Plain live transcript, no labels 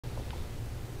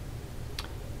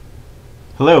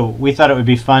Hello, we thought it would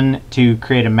be fun to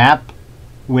create a map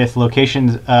with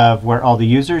locations of where all the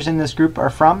users in this group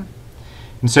are from.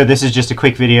 And so this is just a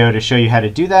quick video to show you how to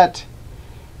do that.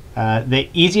 The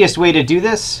easiest way to do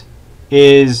this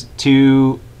is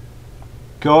to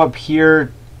go up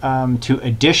here to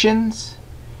Additions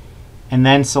and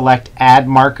then select Add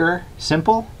Marker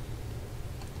Simple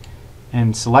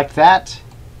and select that.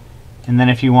 And then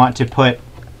if you want to put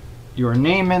your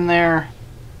name in there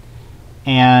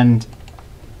and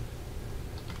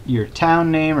your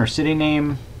town name or city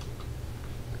name,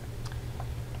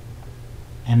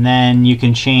 and then you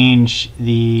can change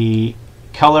the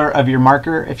color of your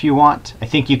marker if you want. I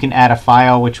think you can add a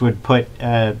file which would put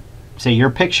say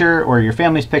your picture or your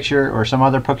family's picture or some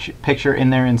other picture in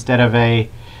there instead of a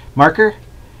marker,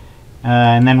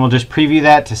 and then we'll just preview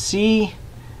that to see.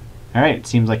 Alright, it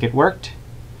seems like it worked,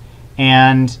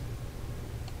 and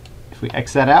if we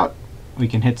X that out we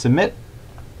can hit submit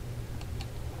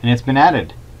and it's been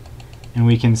added. And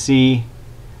we can see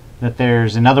that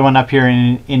there's another one up here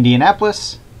in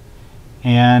Indianapolis,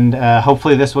 and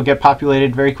hopefully this will get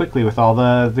populated very quickly with all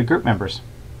the group members.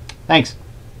 Thanks.